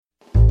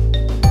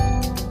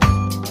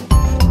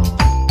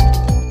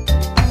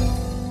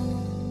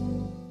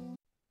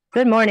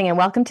Good morning and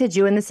welcome to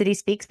Jew in the City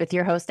Speaks with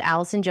your host,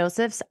 Allison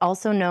Josephs,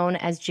 also known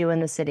as Jew in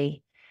the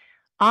City.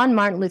 On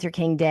Martin Luther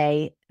King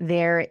Day,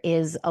 there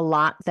is a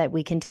lot that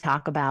we can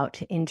talk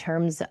about in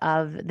terms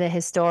of the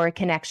historic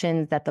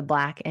connections that the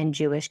Black and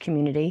Jewish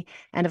community,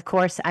 and of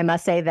course, I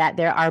must say that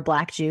there are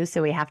Black Jews,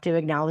 so we have to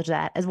acknowledge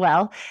that as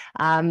well.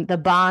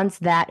 The bonds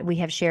that we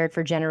have shared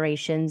for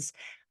generations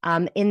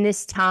in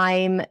this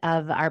time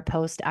of our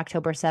post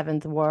October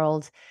 7th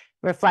world,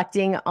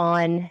 reflecting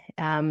on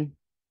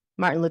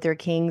Martin Luther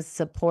King's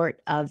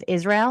support of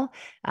Israel.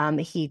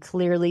 He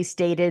clearly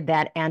stated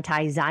that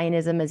anti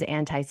Zionism is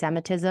anti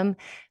Semitism,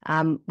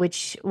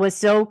 which was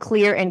so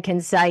clear and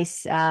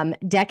concise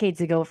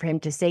decades ago for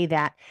him to say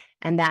that.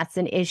 And that's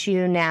an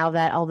issue now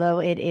that, although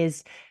it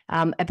is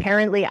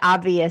apparently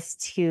obvious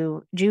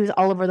to Jews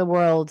all over the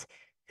world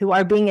who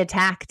are being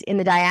attacked in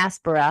the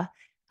diaspora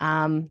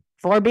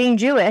for being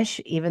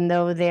Jewish, even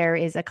though there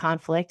is a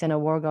conflict and a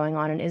war going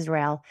on in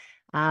Israel,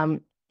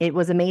 it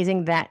was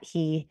amazing that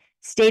he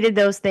stated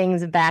those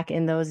things back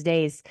in those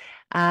days.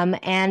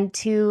 And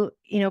to,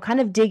 kind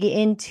of dig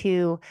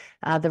into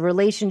the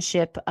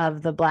relationship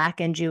of the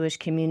Black and Jewish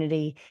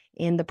community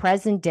in the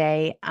present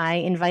day, I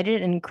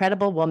invited an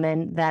incredible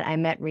woman that I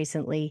met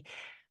recently.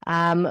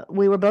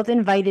 We were both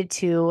invited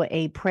to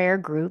a prayer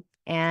group.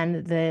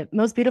 And the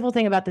most beautiful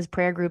thing about this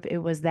prayer group, it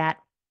was that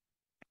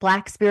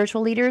Black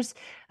spiritual leaders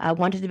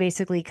wanted to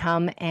basically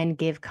come and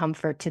give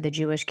comfort to the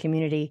Jewish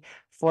community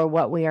for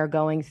what we are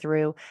going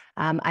through.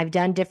 I've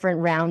done different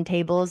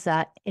roundtables,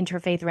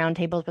 interfaith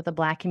roundtables with the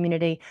Black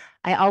community.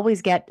 I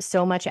always get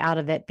so much out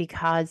of it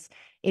because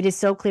it is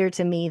so clear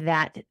to me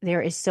that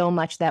there is so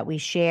much that we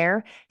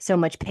share, so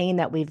much pain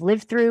that we've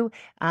lived through,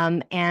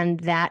 and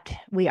that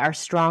we are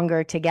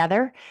stronger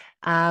together.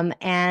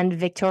 And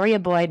Victoria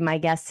Boyd, my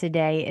guest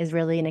today, is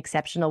really an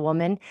exceptional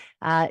woman.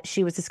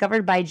 She was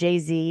discovered by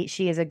Jay-Z.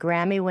 She is a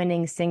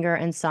Grammy-winning singer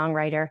and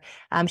songwriter.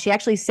 She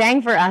actually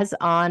sang for us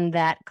on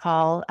that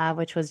call,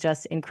 which was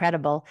just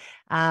incredible.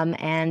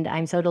 And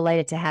I'm so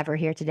delighted to have her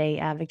here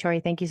today. Victoria,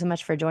 thank you so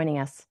much for joining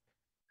us.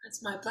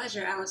 It's my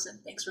pleasure,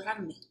 Allison. Thanks for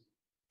having me.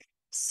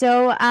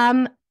 So,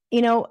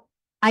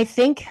 I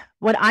think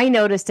what I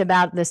noticed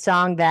about the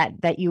song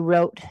that you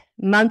wrote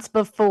months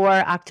before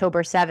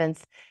October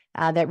 7th,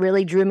 that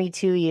really drew me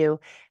to you.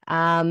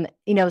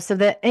 So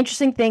the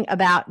interesting thing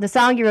about the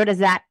song you wrote is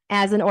that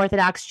as an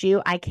Orthodox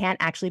Jew, I can't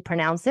actually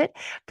pronounce it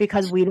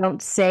because we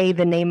don't say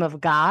the name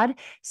of God. Right.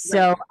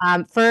 So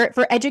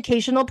for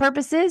educational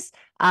purposes,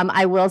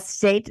 I will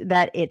state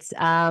that it's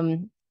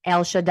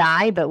El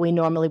Shaddai, but we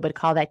normally would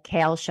call that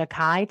Kael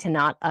Shakai to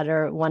not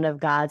utter one of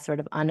God's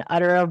sort of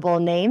unutterable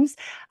names.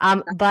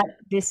 But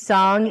this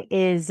song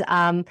is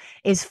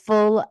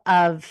full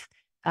of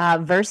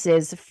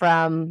verses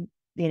from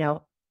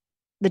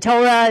the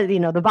Torah,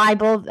 the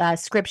Bible,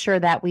 scripture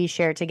that we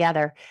share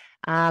together.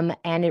 And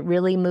it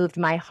really moved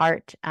my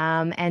heart.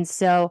 And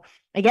so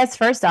I guess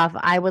first off,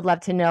 I would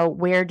love to know,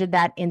 where did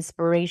that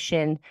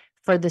inspiration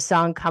for the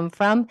song come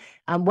from?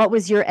 What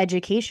was your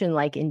education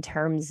like in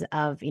terms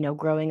of,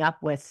 growing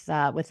up with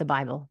the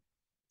Bible?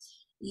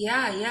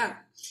 Yeah.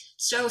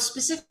 So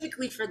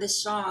specifically for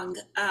this song,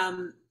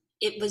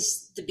 it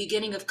was the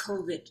beginning of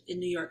COVID in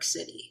New York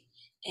City,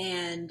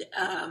 and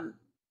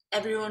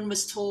everyone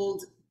was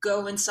told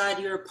go inside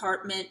your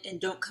apartment and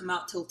don't come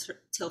out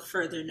till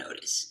further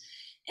notice.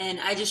 And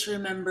I just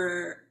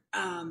remember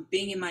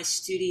being in my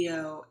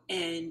studio,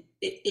 and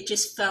it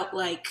just felt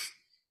like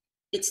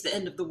it's the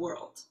end of the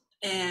world.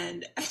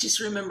 And I just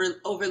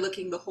remember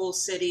overlooking the whole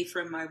city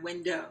from my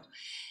window,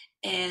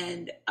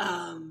 and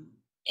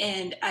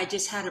I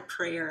just had a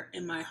prayer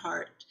in my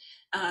heart.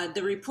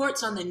 The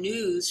reports on the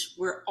news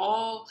were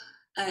all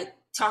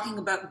talking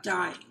about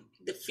dying.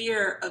 The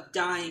fear of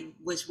dying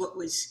was what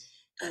was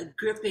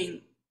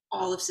gripping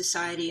all of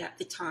society at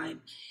the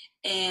time.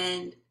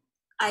 And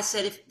I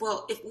said, if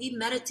we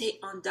meditate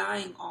on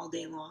dying all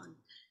day long,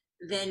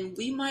 then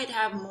we might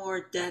have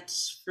more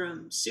deaths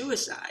from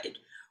suicide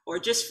or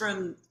just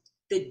from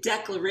the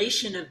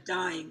declaration of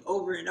dying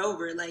over and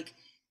over. Like,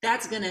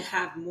 that's going to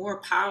have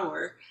more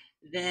power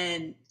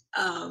than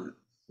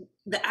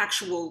the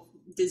actual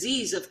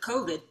disease of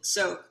COVID.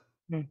 So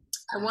Mm.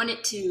 I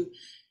wanted to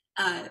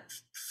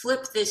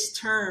flip this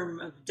term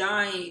of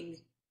dying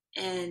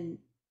and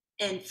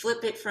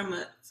flip it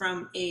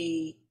from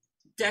a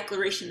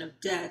declaration of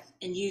death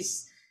and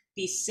use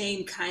these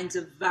same kinds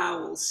of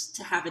vowels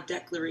to have a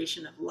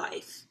declaration of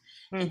life.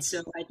 Mm. And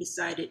so I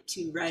decided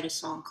to write a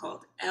song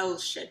called El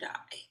Shaddai,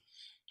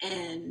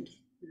 and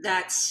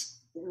that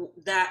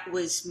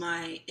was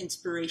my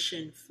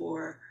inspiration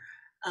for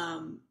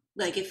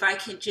like, if I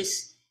can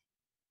just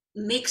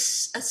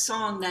mix a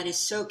song that is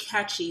so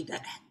catchy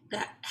that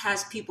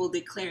has people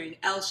declaring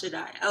El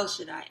Shaddai, El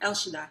Shaddai, El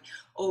Shaddai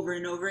over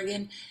and over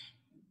again,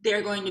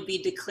 they're going to be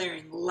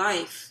declaring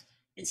life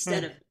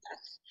instead Mm. of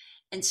death.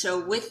 And so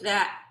with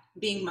that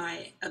being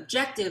my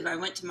objective, I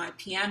went to my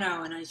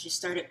piano and I just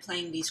started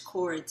playing these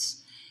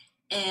chords.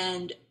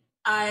 And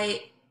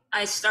I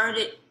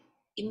started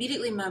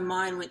immediately, my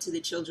mind went to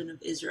the children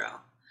of Israel,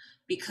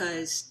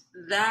 because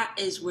that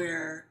is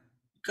where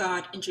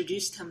God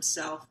introduced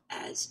himself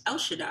as El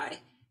Shaddai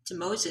to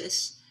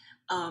Moses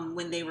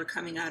when they were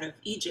coming out of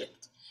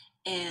Egypt.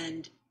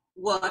 And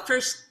well, at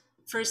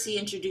first he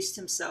introduced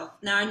himself.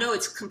 Now I know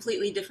it's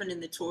completely different in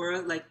the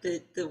Torah, like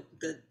the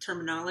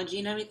terminology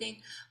and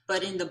everything,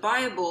 but in the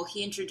Bible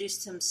he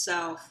introduced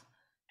himself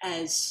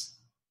as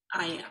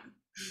I am.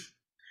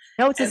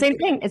 No, it's the And same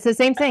thing. It's the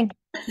same thing.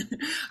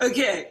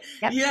 okay,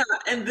 Yep. yeah,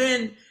 and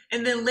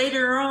then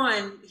later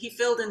on he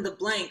filled in the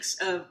blanks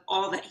of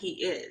all that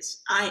he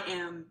is. I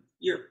am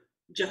your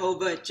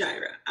Jehovah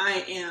Jireh.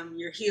 I am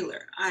your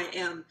healer. I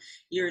am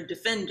your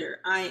defender.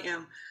 I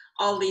am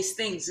all these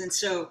things. And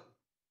so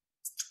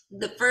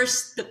the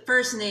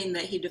first name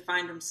that he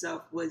defined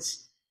himself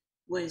was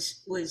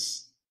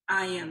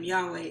I am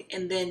Yahweh,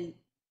 and then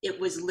it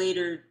was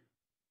later,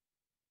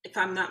 if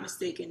I'm not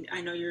mistaken,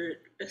 I know you're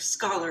a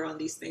scholar on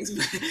these things,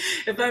 but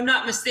if I'm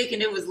not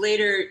mistaken, it was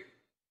later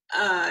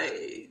uh,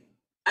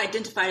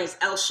 identified as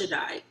El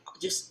Shaddai,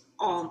 just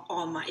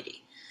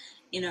Almighty,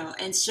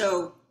 and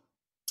so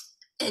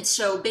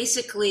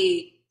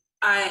basically,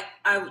 I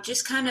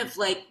just kind of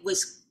like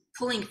was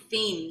pulling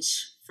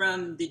themes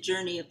from the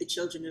journey of the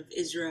children of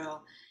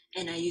Israel,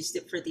 and I used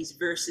it for these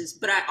verses.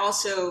 But I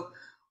also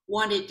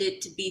wanted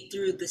it to be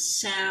through the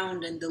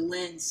sound and the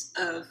lens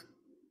of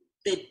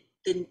the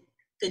the,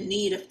 the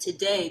need of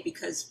today,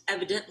 because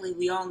evidently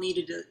we all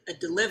needed a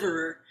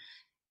deliverer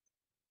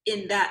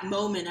in that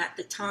moment at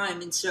the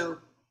time, and so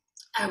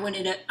I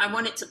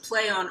wanted to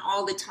play on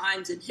all the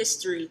times in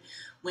history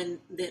when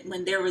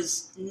there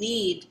was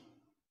need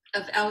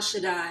of El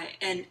Shaddai,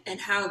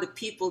 and how the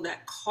people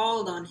that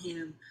called on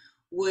him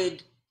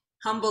would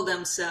humble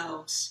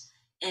themselves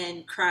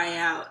and cry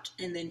out,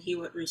 and then he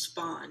would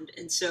respond.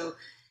 And so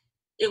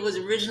it was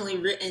originally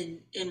written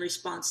in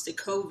response to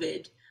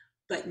COVID,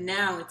 but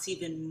now it's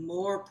even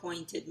more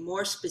pointed,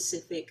 more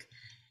specific,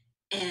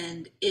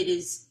 and it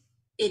is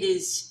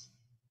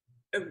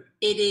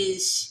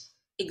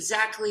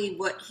exactly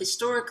what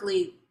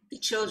historically the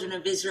children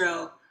of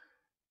Israel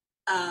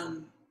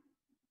um,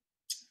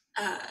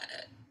 uh,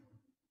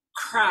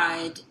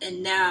 cried,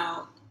 and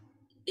now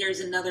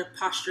there's another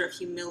posture of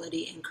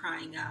humility and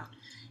crying out.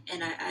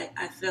 And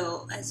I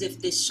feel as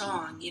if this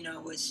song,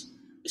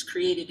 was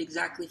created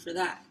exactly for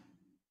that.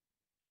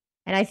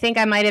 And I think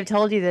I might have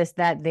told you this,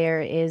 that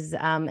there is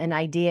an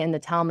idea in the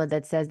Talmud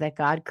that says that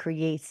God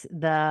creates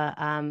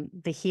the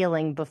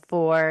healing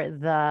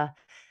before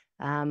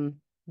um,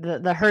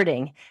 the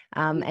hurting,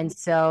 and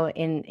so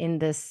in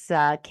this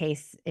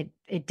case,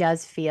 it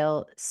does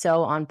feel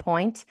so on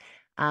point,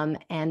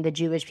 and the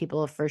Jewish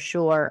people for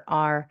sure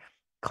are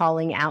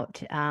calling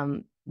out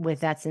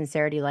with that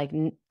sincerity, like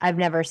I've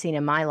never seen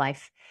in my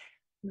life.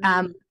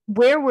 Mm.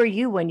 Where were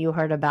you when you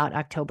heard about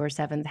October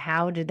 7th?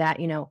 How did that,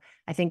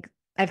 I think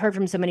I've heard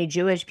from so many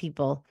Jewish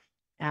people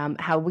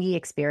how we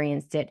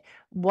experienced it.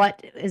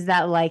 What is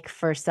that like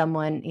for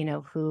someone,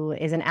 who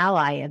is an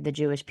ally of the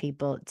Jewish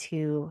people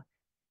to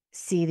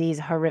see these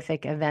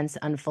horrific events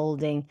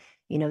unfolding,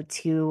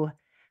 and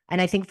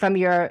I think from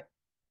your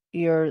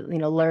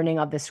learning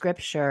of the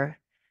scripture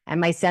and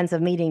my sense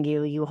of meeting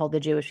you, you hold the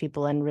Jewish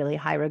people in really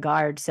high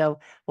regard. So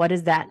what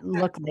does that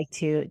look like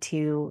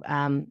to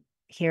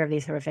hear of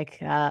these horrific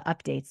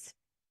updates?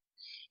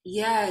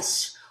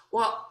 Yes.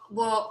 Well,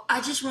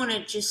 I just want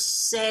to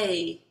just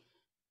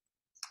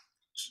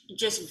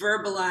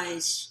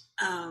verbalize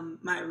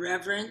my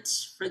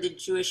reverence for the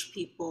Jewish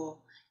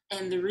people.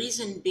 And the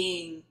reason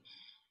being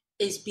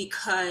is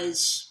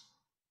because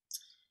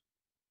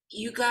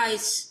you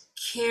guys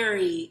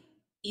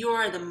you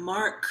are the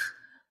mark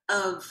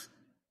of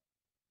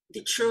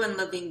the true and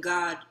living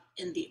God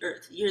in the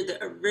earth. You're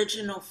the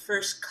original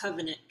first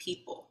covenant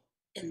people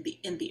in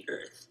the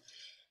earth.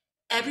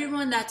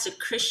 Everyone that's a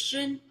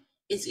Christian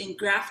is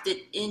engrafted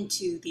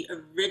into the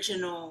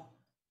original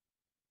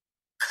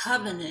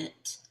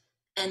covenant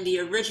and the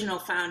original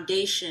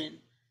foundation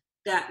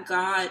that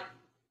God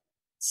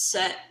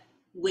set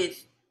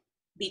with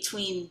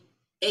between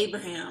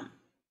Abraham,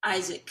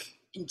 Isaac,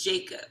 and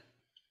Jacob.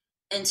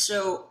 And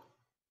so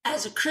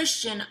as a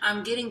Christian,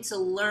 I'm getting to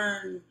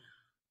learn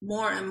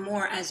more and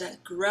more as I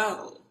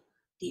grow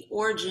the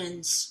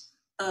origins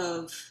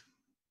of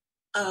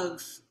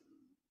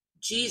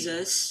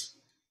Jesus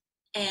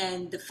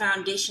and the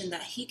foundation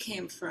that he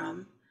came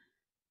from.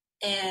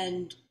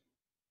 And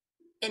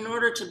in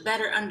order to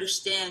better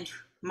understand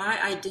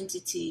my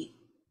identity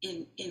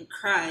in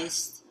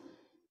Christ,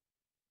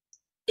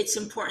 it's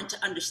important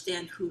to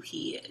understand who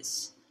he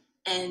is,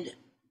 and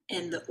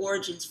the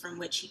origins from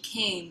which he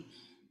came,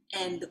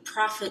 and the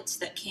prophets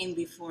that came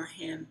before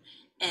him,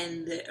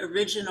 and the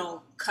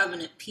original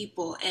covenant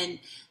people. And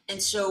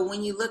so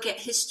when you look at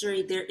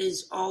history, there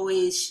has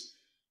always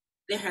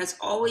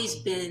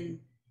been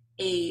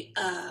a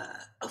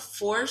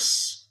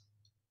force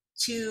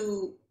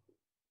to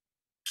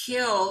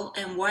kill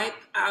and wipe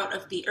out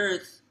of the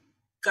earth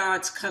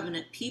God's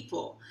covenant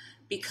people,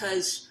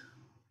 because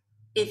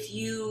if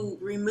you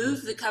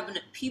remove the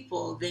covenant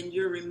people, then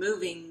you're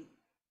removing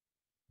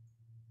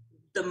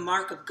the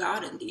mark of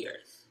God in the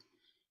earth.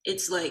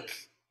 It's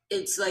like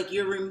it's like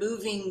you're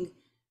removing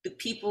the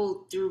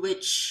people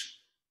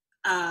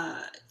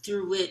uh,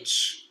 through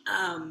which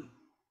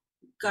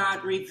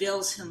God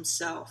reveals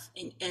Himself,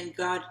 and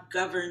God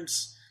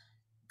governs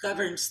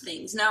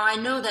things. Now, I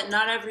know that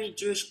not every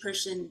Jewish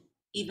person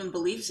even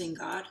believes in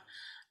God.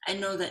 I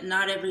know that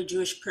not every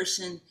Jewish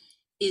person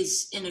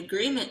is in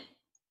agreement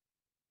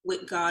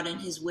with God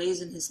and His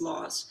ways and His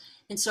laws.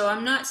 And so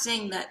I'm not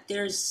saying that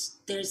there's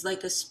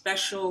like a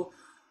special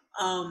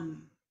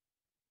um,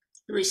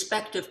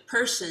 respect of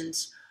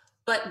persons,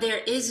 but there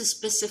is a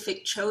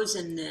specific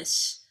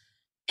chosenness.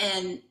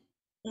 And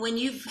when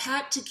you've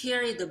had to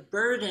carry the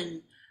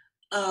burden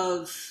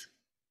of,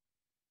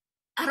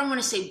 I don't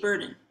want to say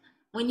burden,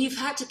 when you've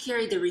had to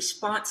carry the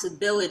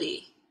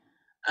responsibility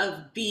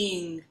of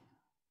being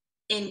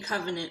in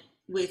covenant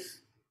with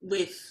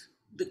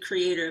the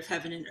creator of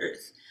heaven and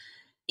earth,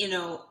 you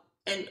know,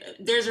 and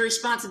there's a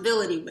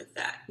responsibility with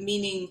that,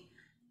 meaning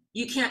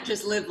you can't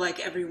just live like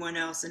everyone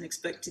else and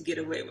expect to get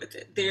away with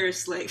it.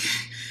 There's like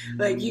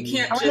like you I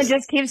can't want to just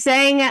just keep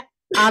saying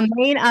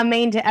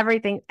amen to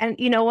everything. And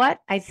you know what?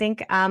 I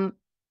think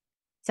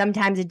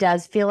sometimes it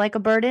does feel like a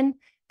burden.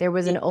 There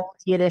was an old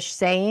Yiddish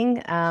saying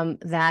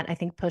that I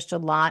think pushed a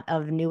lot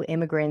of new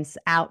immigrants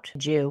out,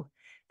 Jew.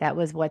 That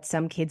was what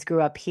some kids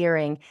grew up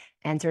hearing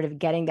and sort of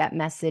getting that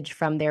message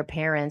from their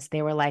parents.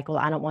 They were like, well,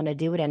 I don't want to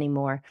do it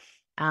anymore.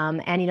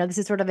 And, this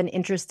is sort of an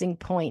interesting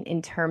point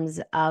in terms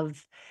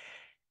of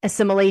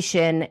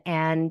assimilation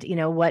and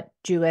what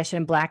Jewish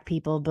and Black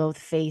people both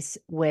face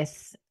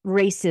with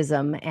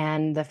racism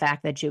and the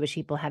fact that Jewish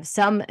people have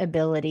some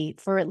ability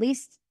for at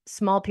least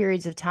small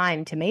periods of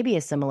time to maybe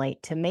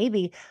assimilate, to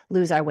maybe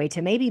lose our way,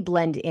 to maybe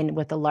blend in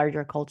with the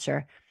larger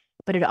culture,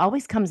 but it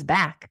always comes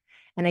back.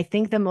 And I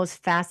think the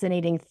most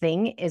fascinating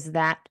thing is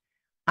that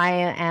I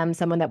am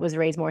someone that was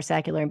raised more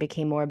secular and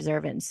became more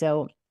observant.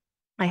 So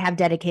I have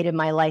dedicated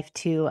my life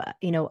to,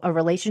 a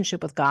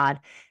relationship with God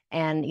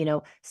and,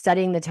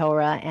 studying the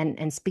Torah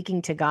and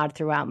speaking to God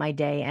throughout my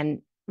day.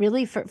 And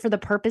really for the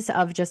purpose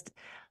of just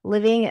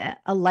living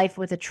a life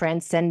with a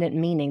transcendent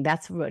meaning.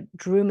 That's what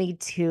drew me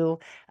to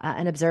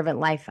an observant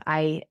life.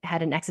 I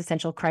had an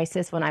existential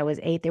crisis when I was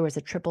 8. There was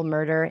a triple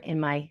murder in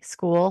my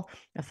school.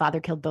 A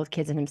father killed both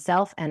kids and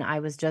himself. And I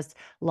was just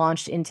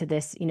launched into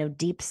this,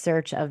 deep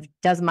search of,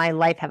 does my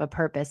life have a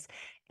purpose?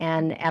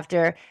 And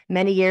after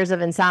many years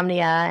of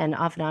insomnia and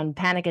off and on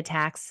panic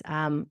attacks,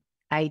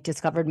 I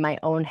discovered my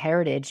own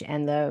heritage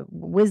and the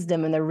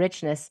wisdom and the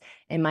richness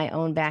in my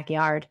own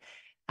backyard.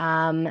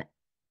 Um,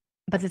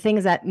 but the thing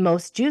is that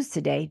most Jews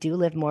today do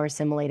live more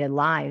assimilated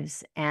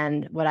lives.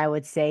 And what I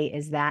would say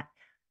is that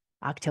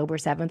October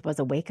 7th was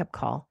a wake-up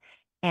call.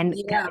 And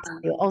can yeah. I tell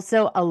you,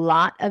 also, a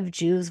lot of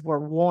Jews were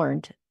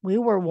warned. We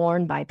were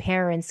warned by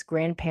parents,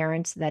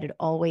 grandparents, that it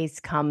always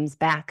comes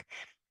back.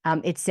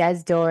 It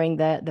says during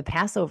the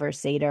Passover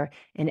Seder,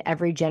 in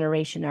every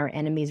generation, our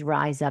enemies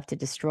rise up to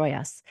destroy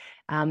us.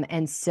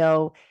 And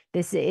so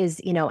this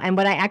is, and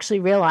what I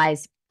actually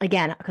realized,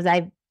 again, because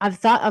I've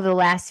thought of the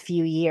last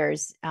few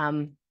years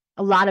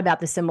a lot about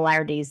the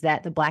similarities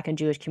that the Black and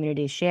Jewish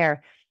communities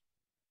share.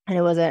 And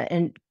it was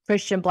a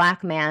Christian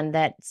Black man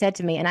that said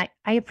to me, and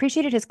I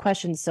appreciated his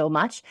questions so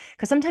much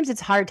because sometimes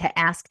it's hard to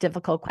ask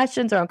difficult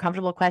questions or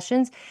uncomfortable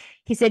questions.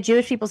 He said,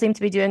 Jewish people seem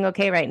to be doing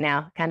okay right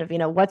now. Kind of,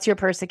 what's your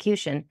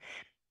persecution?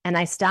 And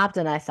I stopped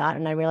and I thought,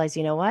 and I realized,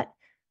 you know what?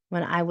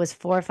 When I was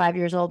 4 or 5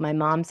 years old, my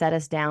mom sat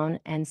us down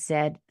and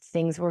said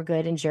things were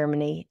good in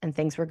Germany and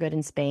things were good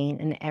in Spain,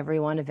 and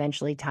everyone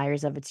eventually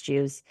tires of its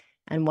Jews.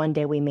 And one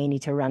day we may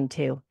need to run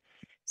too.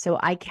 So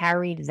I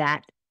carried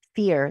that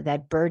fear,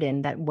 that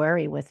burden, that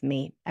worry with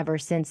me ever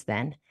since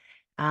then.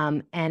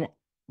 And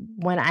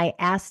when I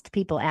asked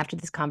people after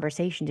this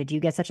conversation, did you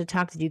get such a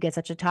talk? Did you get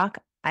such a talk?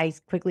 I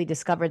quickly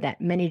discovered that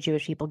many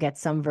Jewish people get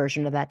some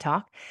version of that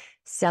talk.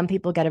 Some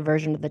people get a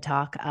version of the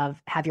talk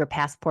of have your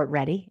passport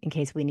ready in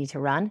case we need to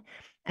run.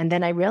 And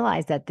then I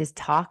realized that this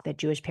talk that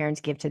Jewish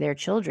parents give to their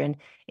children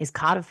is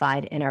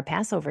codified in our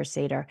Passover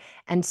Seder.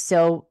 And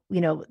so,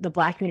 the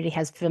Black community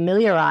has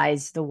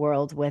familiarized the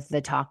world with the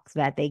talk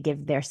that they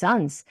give their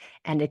sons.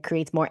 And it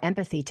creates more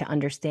empathy to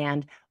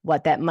understand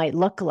what that might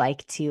look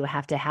like to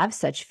have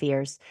such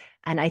fears.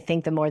 And I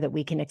think the more that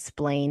we can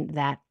explain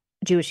that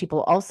Jewish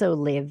people also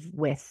live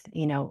with,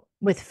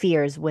 with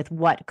fears, with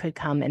what could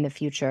come in the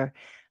future,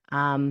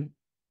 then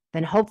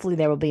hopefully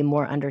there will be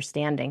more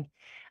understanding.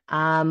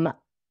 Um,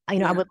 I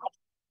Yeah.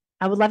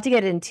 would love to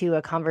get into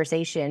a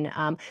conversation.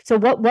 So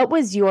what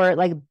was your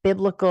like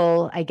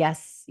biblical, I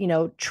guess,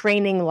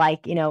 training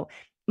like,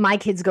 my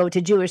kids go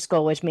to Jewish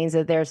school, which means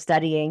that they're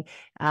studying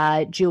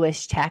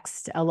Jewish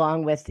text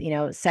along with,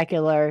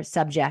 secular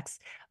subjects.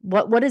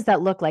 What does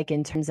that look like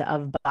in terms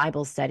of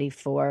Bible study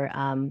for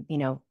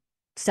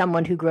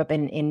someone who grew up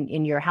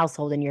in your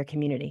household, in your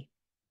community?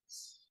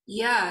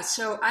 Yeah,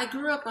 so I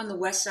grew up on the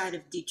west side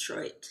of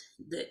Detroit,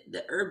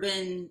 the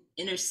urban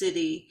inner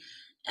city,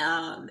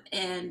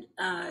 and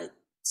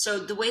so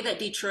the way that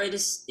Detroit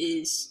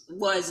is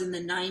was in the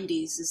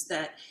 '90s is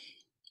that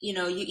you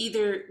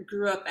either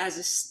grew up as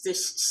a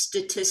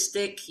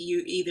statistic,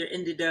 you either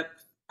ended up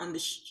on the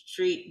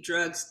street,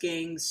 drugs,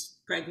 gangs,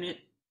 pregnant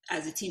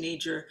as a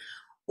teenager,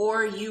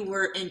 or you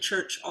were in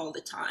church all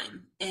the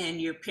time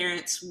and your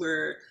parents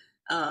were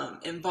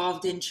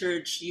involved in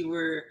church. You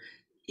were,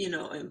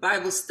 in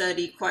Bible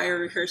study, choir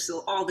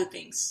rehearsal, all the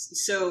things.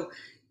 So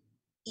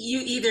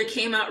you either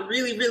came out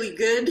really, really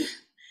good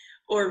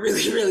or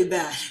really, really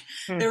bad.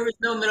 Hmm. There was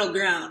no middle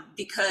ground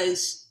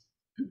because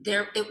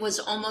it was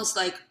almost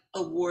like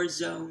a war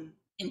zone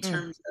in Hmm.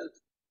 terms of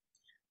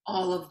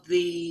all of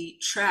the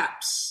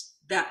traps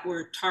that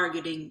were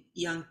targeting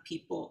young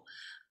people.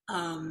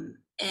 And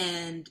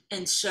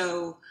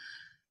so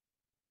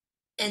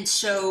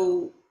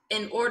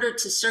in order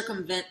to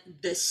circumvent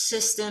the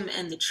system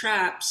and the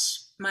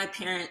traps, my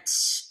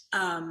parents,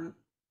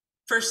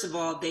 first of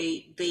all,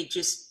 they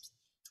just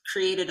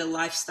created a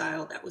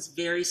lifestyle that was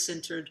very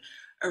centered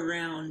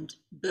around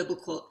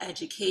biblical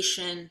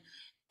education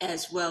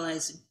as well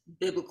as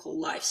biblical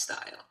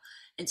lifestyle.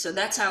 And so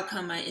that's how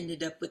come I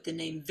ended up with the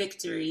name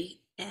Victory.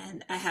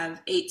 And I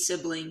have 8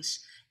 siblings,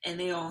 and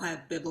they all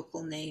have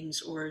biblical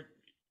names or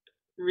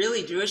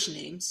really Jewish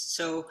names.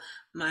 So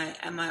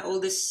my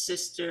oldest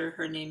sister,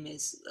 her name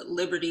is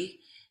Liberty,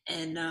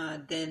 and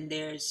then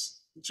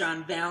there's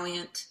John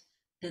Valiant,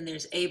 then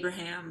there's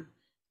Abraham,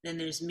 then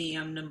there's me.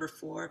 I'm number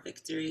 4,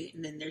 Victory,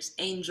 and then there's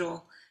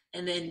Angel,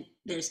 and then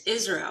there's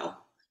Israel.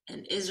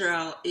 And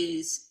Israel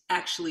is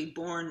actually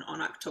born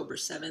on October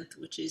 7th,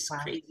 which is Wow.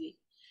 crazy.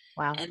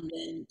 Wow.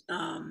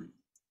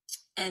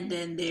 And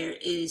then there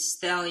is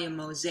Thalia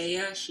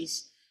Mosea.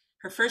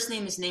 Her first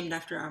name is named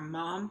after our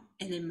mom,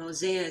 and then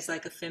Mosea is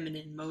like a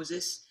feminine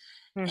Moses.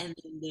 Hmm. And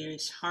then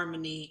there's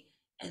Harmony,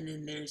 and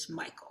then there's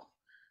Michael.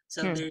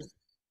 So Hmm.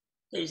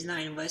 there's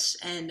 9 of us,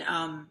 and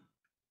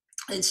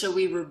so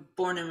we were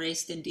born and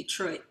raised in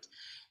Detroit.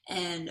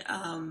 And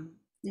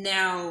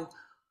now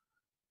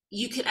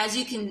as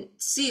you can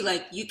see,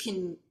 like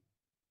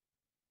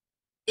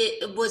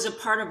it was a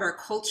part of our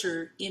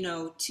culture,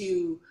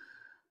 to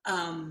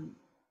um,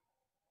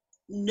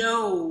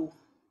 know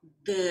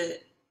the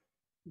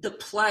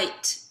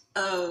plight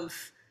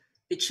of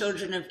the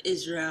children of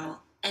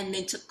Israel, and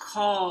then to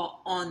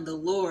call on the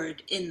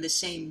Lord in the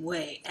same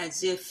way,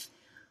 as if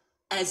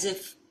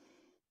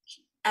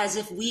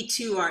we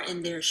too are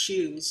in their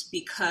shoes,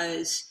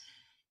 because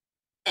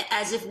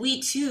as if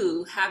we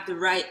too have the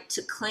right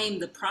to claim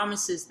the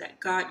promises that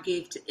God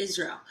gave to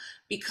Israel,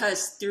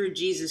 because through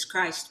Jesus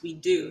Christ we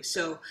do.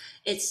 So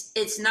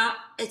it's not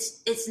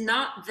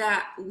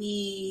that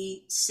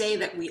we say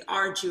that we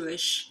are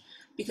Jewish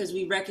because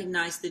we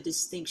recognize the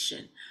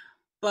distinction,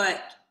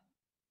 but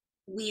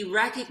we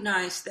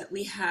recognize that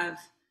we have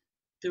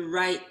the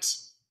right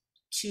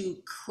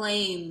to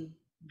claim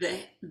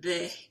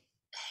the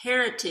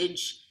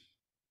heritage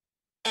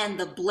and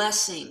the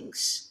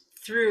blessings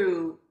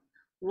through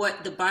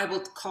what the Bible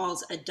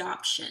calls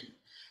adoption. Hmm.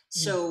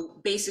 So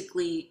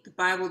basically, the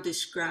Bible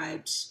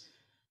describes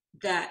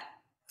that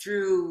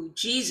through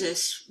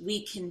Jesus,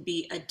 we can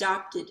be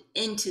adopted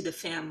into the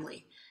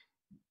family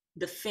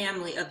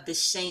of the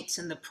saints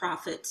and the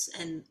prophets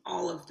and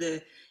all of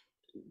the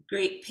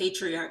great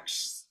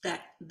patriarchs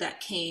that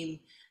came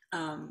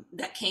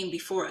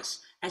before us.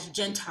 As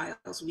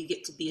Gentiles, we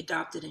get to be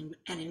adopted and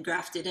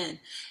engrafted in.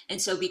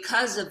 And so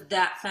because of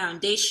that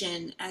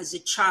foundation as a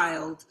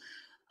child,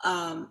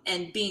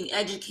 and being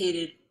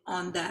educated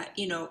on that,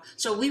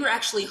 so we were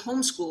actually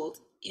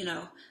homeschooled,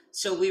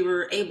 so we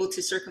were able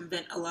to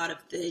circumvent a lot of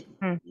the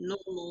Hmm.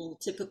 normal,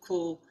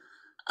 typical,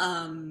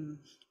 um,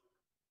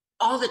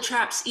 all the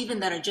traps, even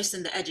that are just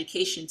in the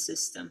education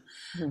system,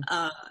 Hmm.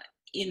 uh,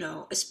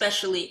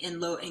 especially in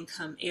low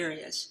income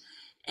areas.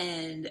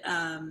 And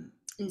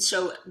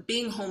so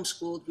being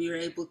homeschooled, we were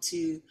able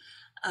to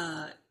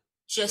uh,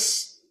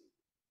 just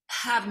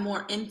have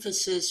more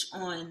emphasis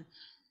on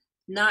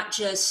not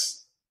just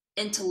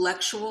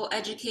intellectual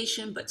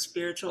education, but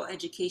spiritual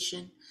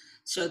education.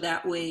 So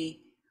that way,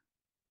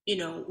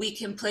 we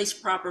can place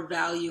proper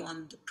value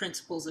on the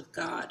principles of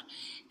God.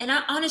 And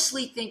I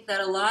honestly think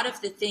that a lot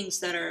of the things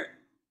that are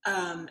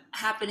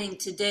happening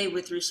today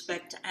with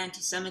respect to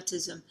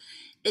anti-Semitism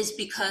is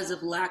because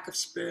of lack of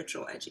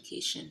spiritual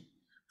education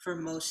for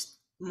most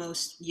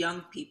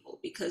young people,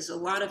 because a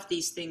lot of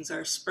these things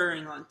are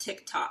spurring on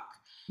TikTok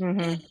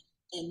and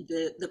Hmm.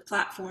 the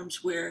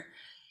platforms where,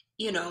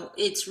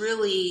 it's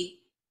really,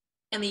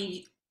 I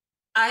mean,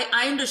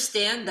 I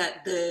understand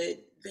that the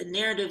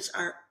narratives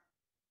are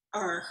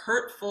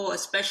hurtful,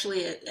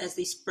 especially as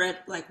they spread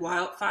like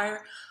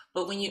wildfire.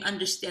 But when you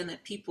understand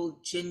that people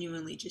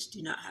genuinely just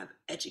do not have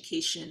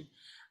education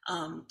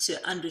to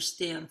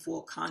understand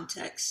full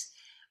context,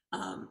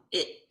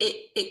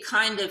 it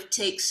kind of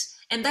takes,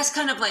 and that's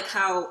kind of like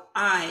how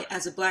I,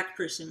 as a Black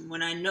person,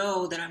 when I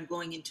know that I'm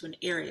going into an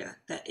area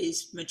that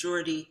is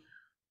majority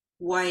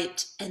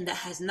white and that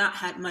has not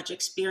had much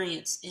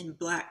experience in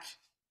Black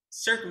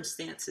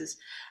circumstances,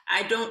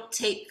 I don't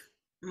take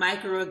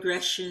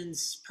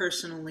microaggressions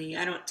personally.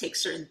 I don't take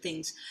certain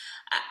things.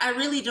 I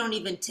really don't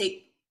even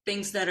take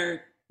things that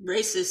are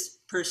racist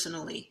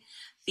personally,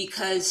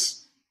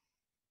 because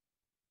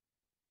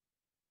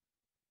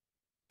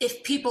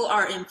if people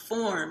are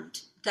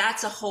informed,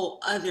 that's a whole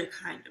other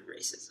kind of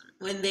racism.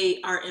 When they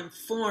are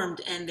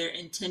informed and they're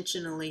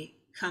intentionally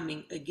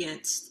coming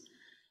against,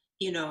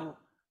 you know,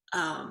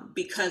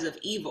 because of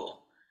evil.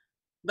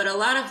 But a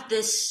lot of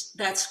this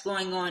that's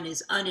going on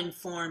is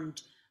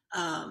uninformed,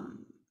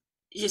 um,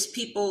 just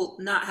people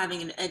not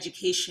having an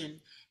education,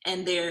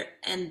 and they're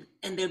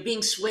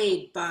being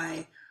swayed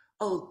by,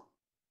 oh,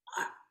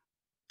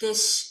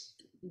 this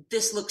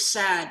this looks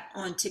sad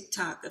on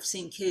TikTok of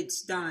seeing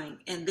kids dying,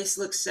 and this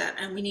looks sad,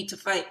 and we need to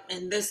fight,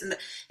 and this and that.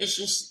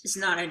 It's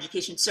not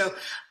education. So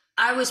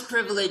I was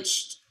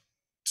privileged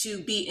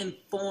to be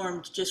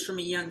informed just from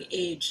a young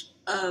age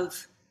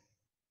of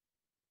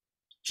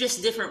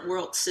just different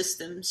world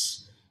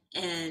systems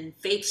and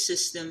faith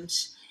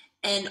systems,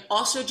 and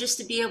also just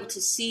to be able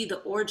to see the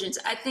origins.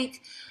 I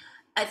think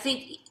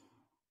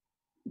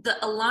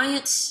the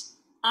alliance,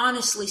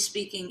 honestly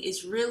speaking,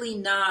 is really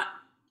not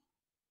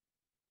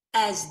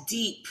as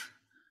deep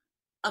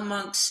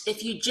amongst,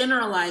 if you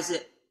generalize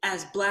it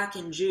as Black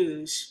and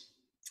Jews,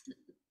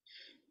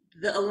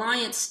 the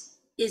alliance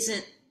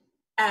isn't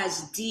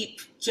as deep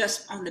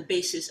just on the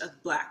basis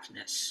of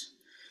Blackness.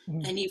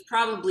 Mhm. And you've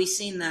probably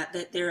seen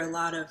that there are a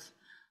lot of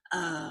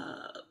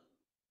uh,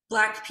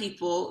 Black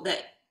people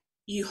that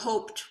you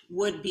hoped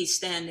would be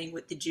standing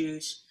with the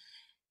Jews,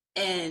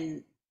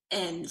 and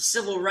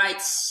civil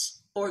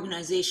rights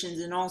organizations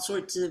and all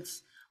sorts of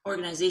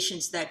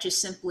organizations that just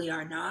simply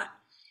are not.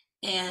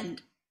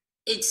 And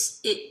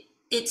it's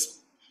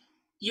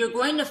you're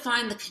going to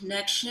find the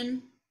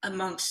connection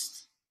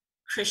amongst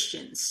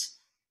Christians,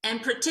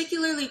 and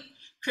particularly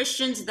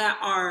Christians that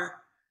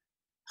are,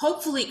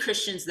 hopefully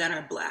Christians that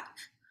are Black,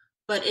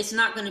 but it's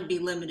not going to be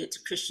limited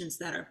to Christians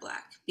that are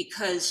Black,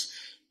 because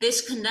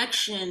this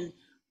connection,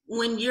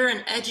 when you're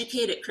an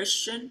educated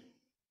Christian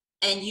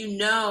and you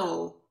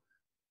know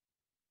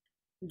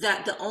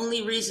that the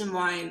only reason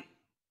why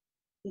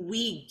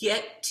we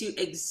get to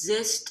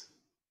exist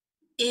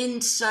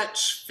in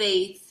such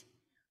faith,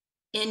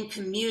 in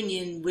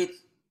communion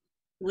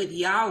with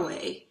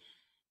Yahweh,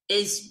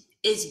 is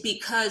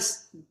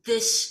because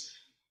this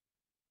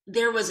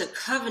there was a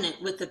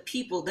covenant with the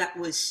people that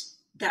was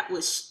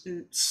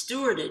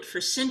stewarded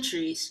for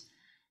centuries.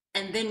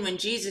 And then when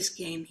Jesus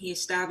came, he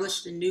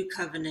established a new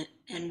covenant,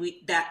 and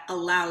we that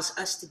allows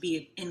us to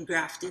be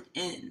engrafted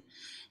in.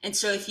 And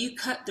so if you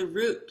cut the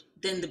root,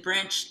 then the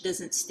branch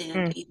doesn't stand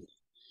Mm. either.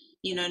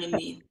 You know what I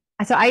mean?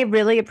 So I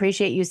really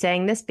appreciate you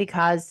saying this,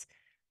 because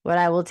what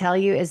I will tell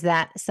you is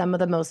that some of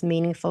the most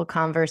meaningful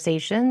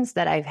conversations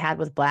that I've had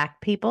with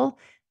Black people,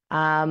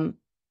 um,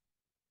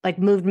 like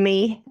moved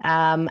me,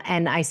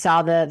 and I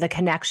saw the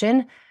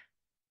connection.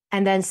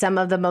 And then some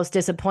of the most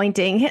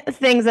disappointing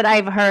things that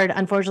I've heard,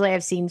 unfortunately,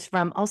 I've seen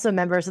from also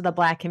members of the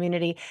Black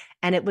community,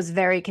 and it was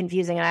very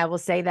confusing. And I will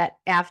say that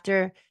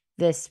after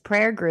this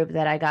prayer group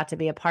that I got to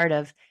be a part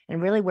of,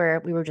 and really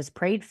where we were just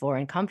prayed for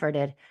and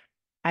comforted,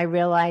 I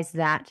realized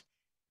that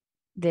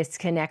this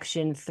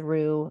connection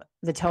through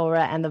the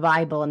Torah and the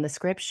Bible and the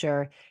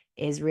scripture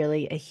is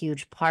really a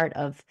huge part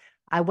of.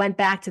 I went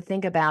back to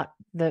think about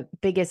the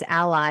biggest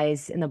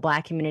allies in the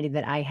Black community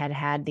that I had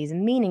had these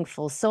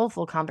meaningful,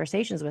 soulful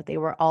conversations with. They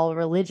were all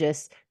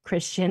religious,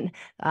 Christian,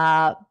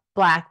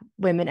 Black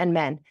women and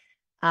men.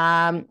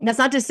 That's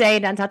not to say,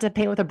 not to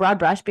paint with a broad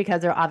brush,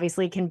 because there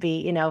obviously can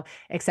be,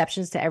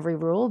 exceptions to every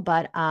rule,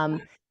 but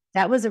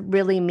that was a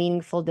really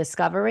meaningful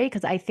discovery,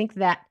 because I think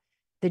that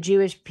the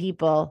Jewish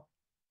people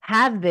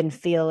have been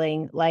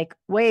feeling like,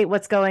 wait,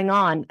 what's going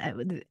on?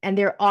 And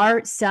there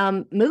are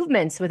some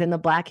movements within the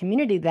Black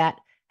community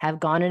that have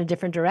gone in a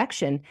different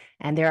direction.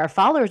 And there are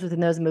followers within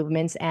those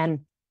movements.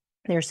 And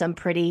there's some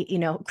pretty,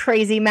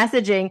 crazy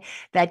messaging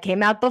that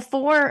came out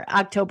before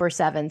October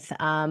 7th.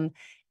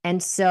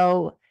 And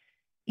so,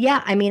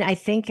 yeah, I mean, I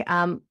think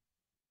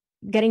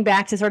getting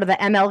back to sort of the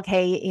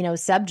MLK,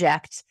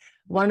 subject,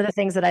 one of the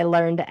things that I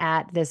learned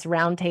at this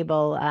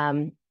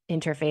roundtable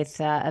interfaith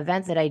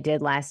event that I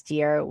did last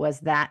year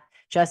was that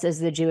just as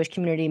the Jewish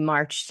community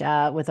marched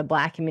with the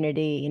Black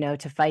community,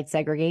 to fight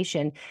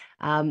segregation,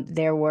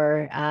 there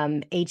were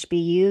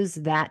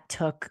HBUs that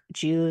took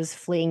Jews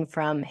fleeing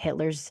from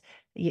Hitler's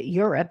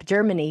Europe,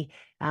 Germany,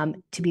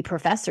 to be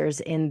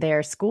professors in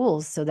their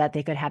schools so that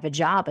they could have a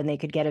job and they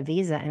could get a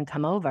visa and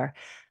come over.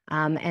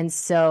 And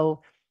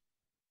so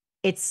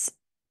it's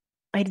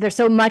there's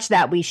so much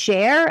that we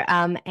share,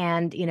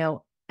 and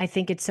I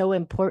think it's so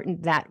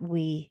important that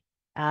we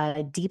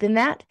deepen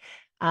that.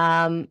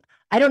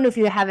 I don't know if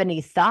you have any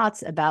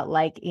thoughts about,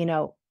 like,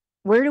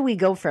 where do we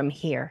go from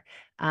here?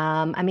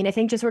 I mean, I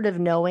think just sort of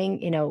knowing,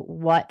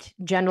 what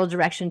general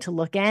direction to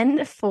look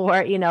in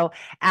for,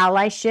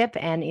 allyship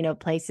and,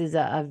 places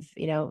of,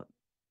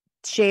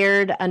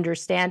 shared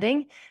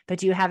understanding. But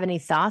do you have any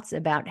thoughts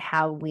about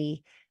how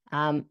we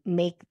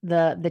make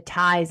the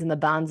ties and the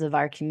bonds of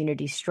our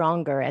community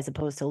stronger as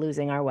opposed to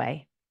losing our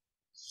way?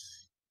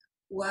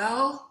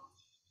 Well,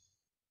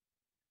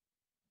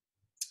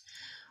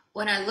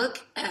 when I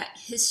look at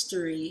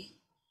history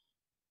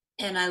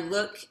and I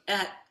look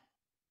at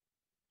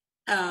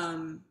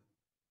um,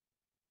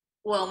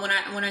 Well,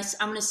 I'm going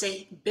to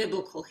say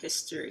biblical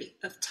history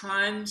of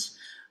times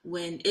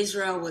when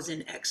Israel was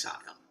in exile.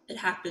 It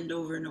happened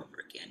over and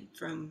over again,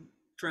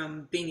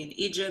 from being in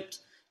Egypt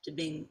to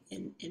being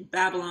in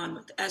Babylon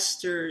with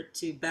Esther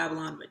to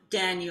Babylon with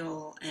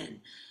Daniel,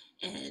 and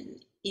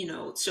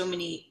so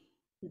many.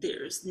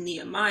 There's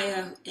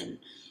Nehemiah, and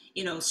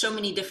so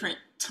many different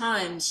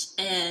times,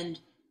 and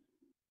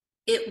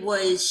it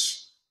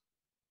was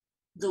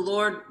the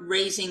Lord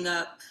raising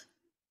up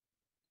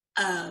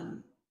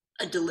um,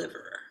 a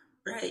deliverer,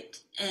 right?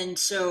 And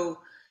so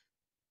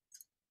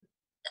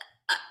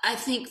I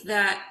think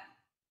that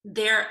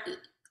there,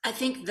 I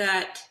think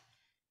that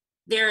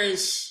there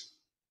is,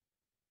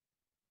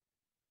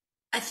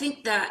 I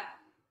think that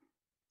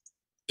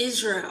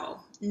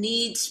Israel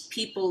needs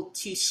people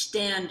to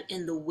stand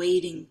in the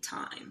waiting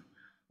time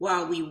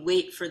while we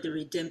wait for the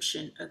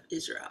redemption of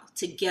Israel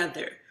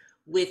together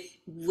with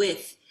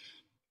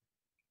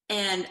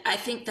and I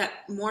think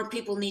that more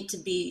people need to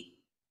be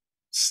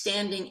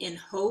standing in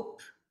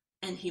hope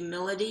and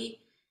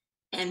humility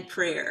and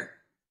prayer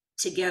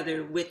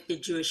together with the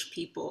Jewish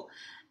people.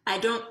 I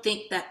don't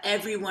think that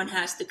everyone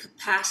has the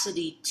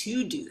capacity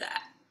to do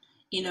that.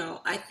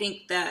 I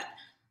think that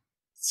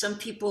some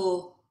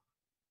people,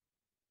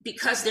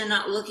 because they're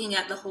not looking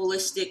at the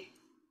holistic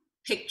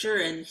picture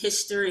and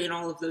history and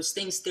all of those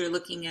things, they're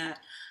looking at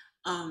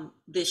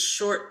this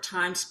short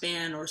time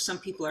span, or some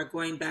people are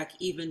going back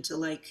even to,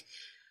 like,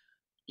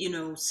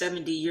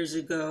 70 years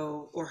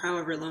ago or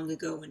however long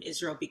ago when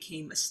Israel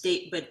became a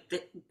state. But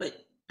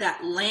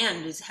that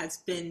land has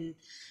been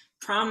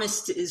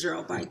promised to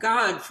Israel by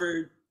God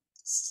for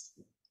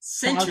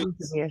Thousands of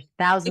centuries, years,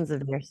 thousands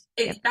of years.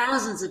 Yep.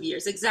 thousands of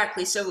years,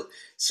 exactly. So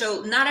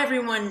not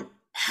everyone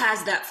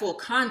has that full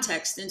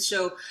context, and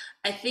so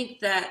I think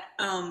that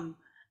um,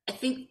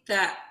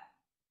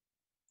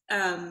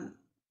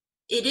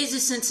 it is a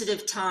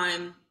sensitive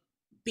time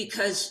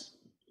because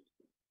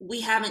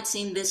we haven't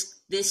seen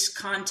this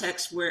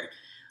context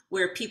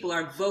where people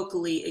are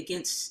vocally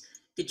against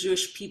the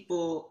Jewish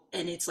people,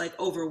 and it's like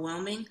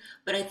overwhelming.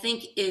 But I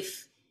think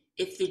if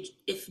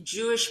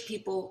Jewish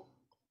people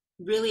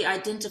really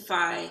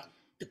identify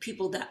the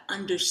people that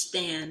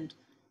understand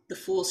the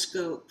full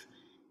scope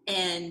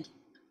and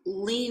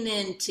lean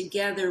in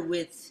together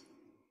with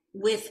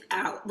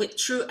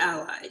true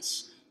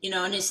allies,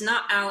 and it's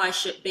not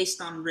allyship based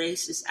on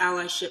race, it's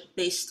allyship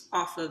based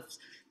off of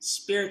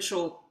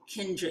spiritual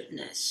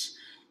kindredness,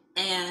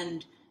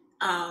 and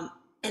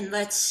and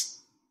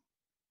let's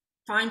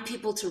find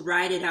people to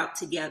ride it out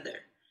together,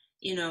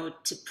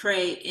 to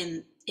pray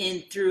in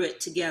through it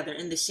together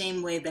in the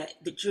same way that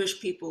the Jewish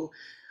people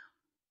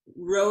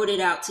rode it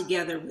out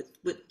together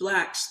with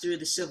blacks through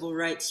the civil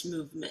rights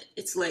movement.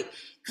 It's like,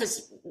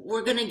 because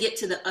we're going to get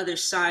to the other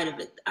side of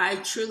it. I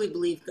truly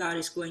believe God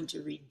is going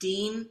to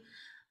redeem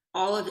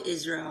all of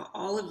Israel,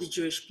 all of the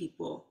Jewish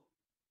people.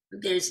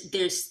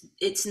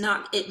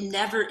 It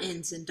never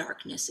ends in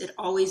darkness. It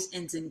always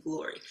ends in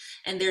glory.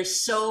 And there are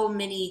so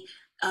many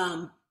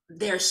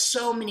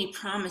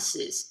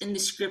promises in the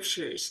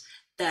scriptures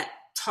that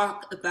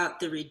talk about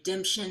the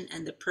redemption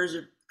and the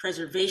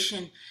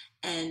preservation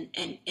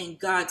and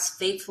God's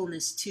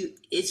faithfulness to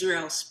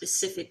Israel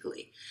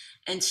specifically.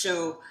 And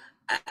so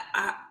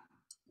I,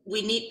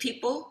 we need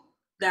people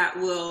that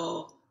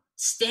will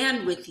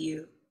stand with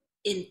you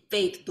in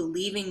faith,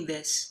 believing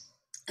this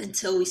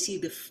until we see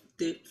the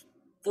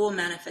full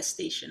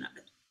manifestation of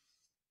it.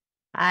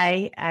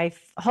 I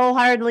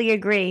wholeheartedly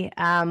agree.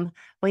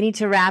 We need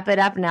to wrap it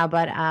up now,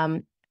 but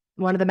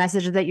one of the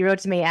messages that you wrote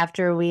to me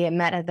after we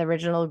met at the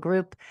original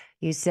group,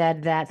 you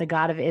said that the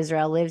God of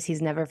Israel lives.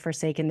 He's never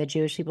forsaken the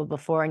Jewish people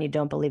before, and you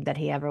don't believe that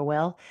he ever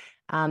will.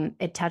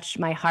 It touched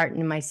my heart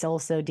and my soul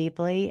so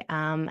deeply.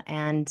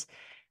 And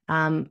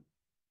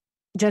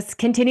just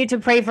continue to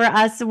pray for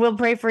us. We'll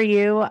pray for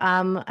you.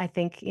 I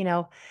think,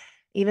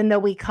 even though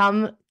we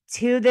come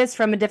to this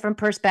from a different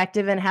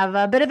perspective and have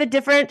a bit of a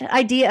different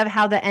idea of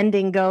how the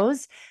ending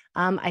goes,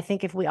 I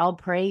think if we all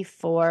pray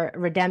for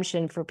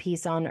redemption, for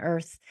peace on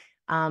earth,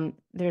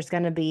 there's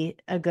going to be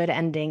a good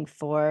ending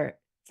for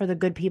the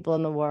good people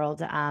in the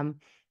world.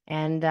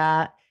 And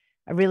I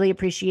really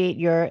appreciate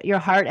your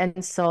heart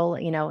and soul,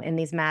 in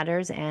these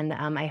matters. And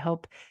I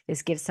hope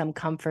this gives some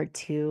comfort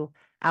to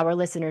our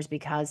listeners,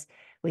 because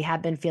we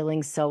have been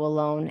feeling so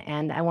alone.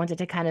 And I wanted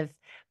to kind of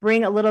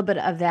bring a little bit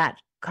of that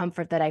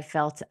comfort that I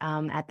felt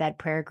at that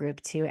prayer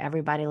group to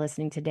everybody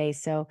listening today.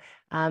 So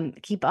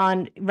keep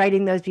on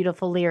writing those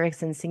beautiful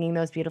lyrics and singing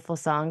those beautiful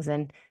songs.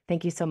 And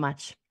thank you so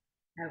much.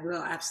 I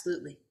will,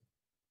 absolutely.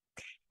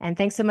 And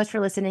thanks so much for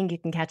listening. You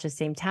can catch us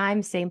same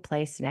time, same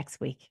place next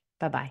week.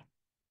 Bye-bye.